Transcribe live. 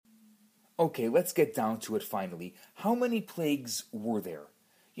Okay, let's get down to it finally. How many plagues were there?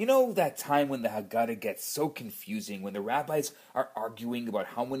 You know that time when the Haggadah gets so confusing, when the rabbis are arguing about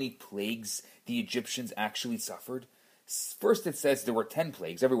how many plagues the Egyptians actually suffered? First it says there were 10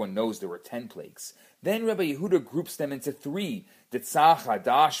 plagues. Everyone knows there were 10 plagues. Then Rabbi Yehuda groups them into 3. Ditzach,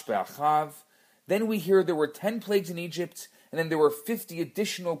 Hadash, Be'achav. Then we hear there were 10 plagues in Egypt, and then there were 50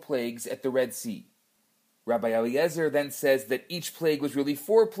 additional plagues at the Red Sea. Rabbi Eliezer then says that each plague was really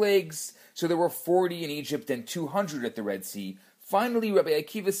 4 plagues, so there were 40 in Egypt and 200 at the Red Sea. Finally, Rabbi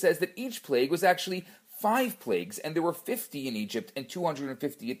Akiva says that each plague was actually 5 plagues, and there were 50 in Egypt and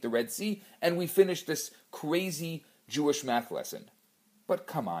 250 at the Red Sea, and we finished this crazy Jewish math lesson. But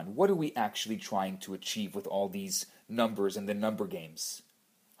come on, what are we actually trying to achieve with all these numbers and the number games?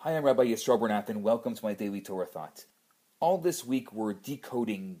 Hi, I'm Rabbi Yisrael Bernath, and welcome to my Daily Torah Thought. All this week we're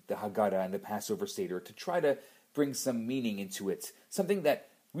decoding the Haggadah and the Passover Seder to try to bring some meaning into it, something that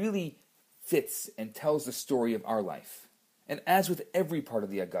really fits and tells the story of our life. And as with every part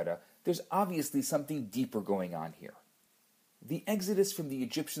of the Haggadah, there's obviously something deeper going on here. The exodus from the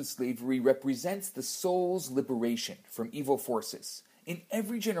Egyptian slavery represents the soul's liberation from evil forces. In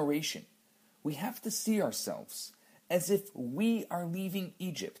every generation, we have to see ourselves as if we are leaving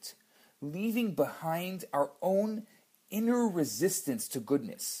Egypt, leaving behind our own inner resistance to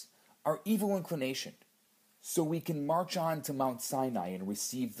goodness, our evil inclination, so we can march on to Mount Sinai and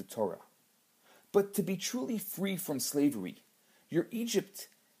receive the Torah. But to be truly free from slavery, your Egypt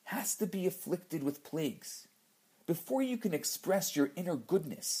has to be afflicted with plagues. Before you can express your inner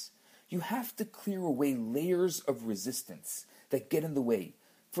goodness, you have to clear away layers of resistance that get in the way.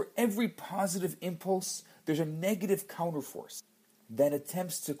 For every positive impulse, there's a negative counterforce that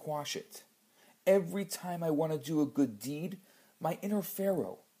attempts to quash it. Every time I want to do a good deed, my inner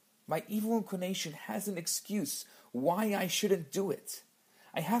Pharaoh, my evil inclination has an excuse why I shouldn't do it.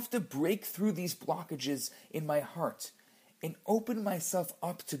 I have to break through these blockages in my heart and open myself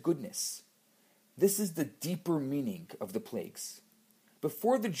up to goodness. This is the deeper meaning of the plagues.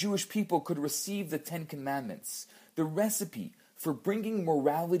 Before the Jewish people could receive the 10 Commandments, the recipe for bringing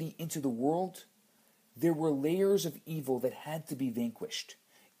morality into the world, there were layers of evil that had to be vanquished.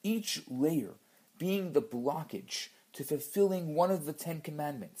 Each layer being the blockage to fulfilling one of the 10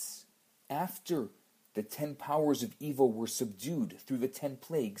 Commandments. After the 10 powers of evil were subdued through the 10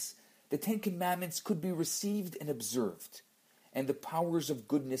 plagues, the 10 Commandments could be received and observed, and the powers of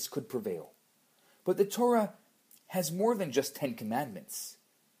goodness could prevail. But the Torah has more than just 10 Commandments.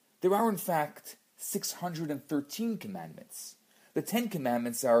 There are, in fact, 613 Commandments. The 10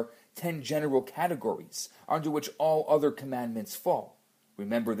 Commandments are 10 general categories under which all other commandments fall.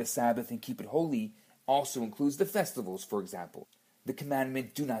 Remember the Sabbath and keep it holy also includes the festivals, for example. The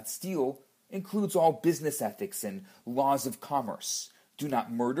commandment, do not steal, includes all business ethics and laws of commerce. Do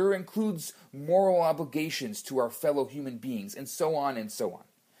not murder includes moral obligations to our fellow human beings, and so on and so on.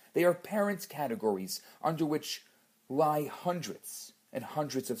 They are parent categories under which lie hundreds and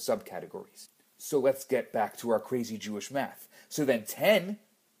hundreds of subcategories. So let's get back to our crazy Jewish math. So then 10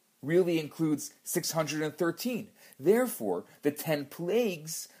 really includes 613. Therefore, the 10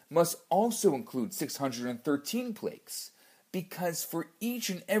 plagues must also include 613 plagues, because for each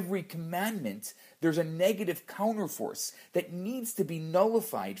and every commandment, there's a negative counterforce that needs to be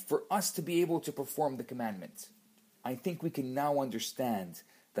nullified for us to be able to perform the commandment. I think we can now understand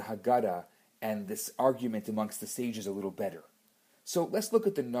the Haggadah and this argument amongst the sages a little better. So let's look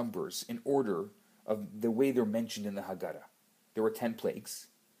at the numbers in order of the way they're mentioned in the Haggadah. There were 10 plagues.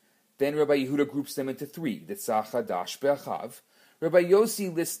 Then Rabbi Yehuda groups them into 3, Ditzach, Hadash, Be'achav. Rabbi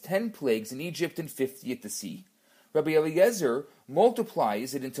Yossi lists 10 plagues in Egypt and 50 at the sea. Rabbi Eliezer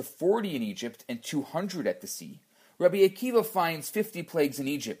multiplies it into 40 in Egypt and 200 at the sea. Rabbi Akiva finds 50 plagues in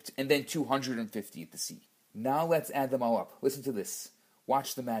Egypt and then 250 at the sea. Now let's add them all up. Listen to this.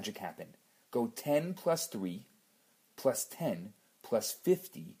 Watch the magic happen. Go 10 plus 3 plus 10 plus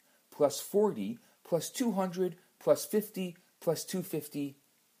 50 plus 40 plus 200 plus 50 plus 250,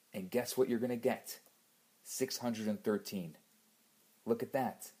 and guess what you're going to get? 613. Look at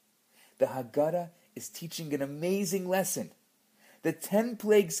that. The Haggadah is teaching an amazing lesson. The 10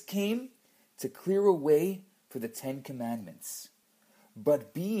 plagues came to clear a way for the 10 commandments.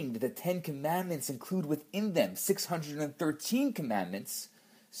 But being that the 10 commandments include within them 613 commandments,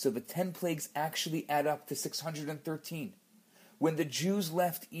 so the 10 plagues actually add up to 613. When the Jews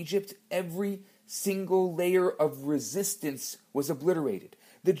left Egypt, every single layer of resistance was obliterated.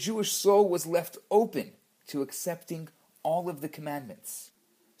 The Jewish soul was left open to accepting all of the commandments.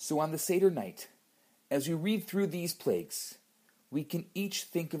 So on the Seder night, as we read through these plagues, we can each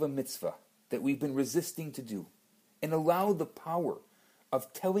think of a mitzvah that we've been resisting to do and allow the power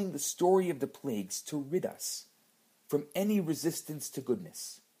of telling the story of the plagues to rid us from any resistance to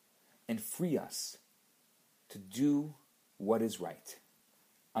goodness and free us to do what is right.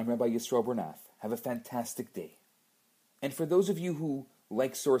 I'm Rabbi Yisroel Bernath. Have a fantastic day. And for those of you who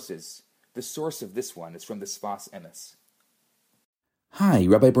like sources, the source of this one is from the Sfas Emes. Hi,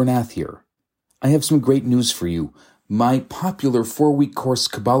 Rabbi Bernath here. I have some great news for you. My popular 4-week course,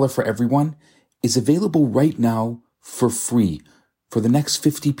 Kabbalah for Everyone, is available right now for free for the next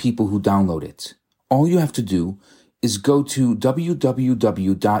 50 people who download it. All you have to do is go to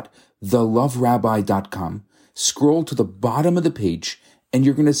www.theloverabbi.com, scroll to the bottom of the page, and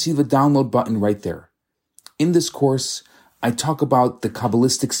you're going to see the download button right there. In this course, I talk about the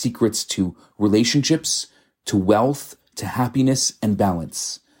Kabbalistic secrets to relationships, to wealth, to happiness, and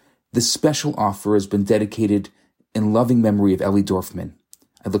balance. This special offer has been dedicated in loving memory of Ellie Dorfman.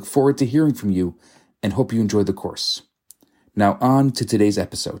 I look forward to hearing from you and hope you enjoy the course. Now on to today's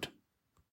episode.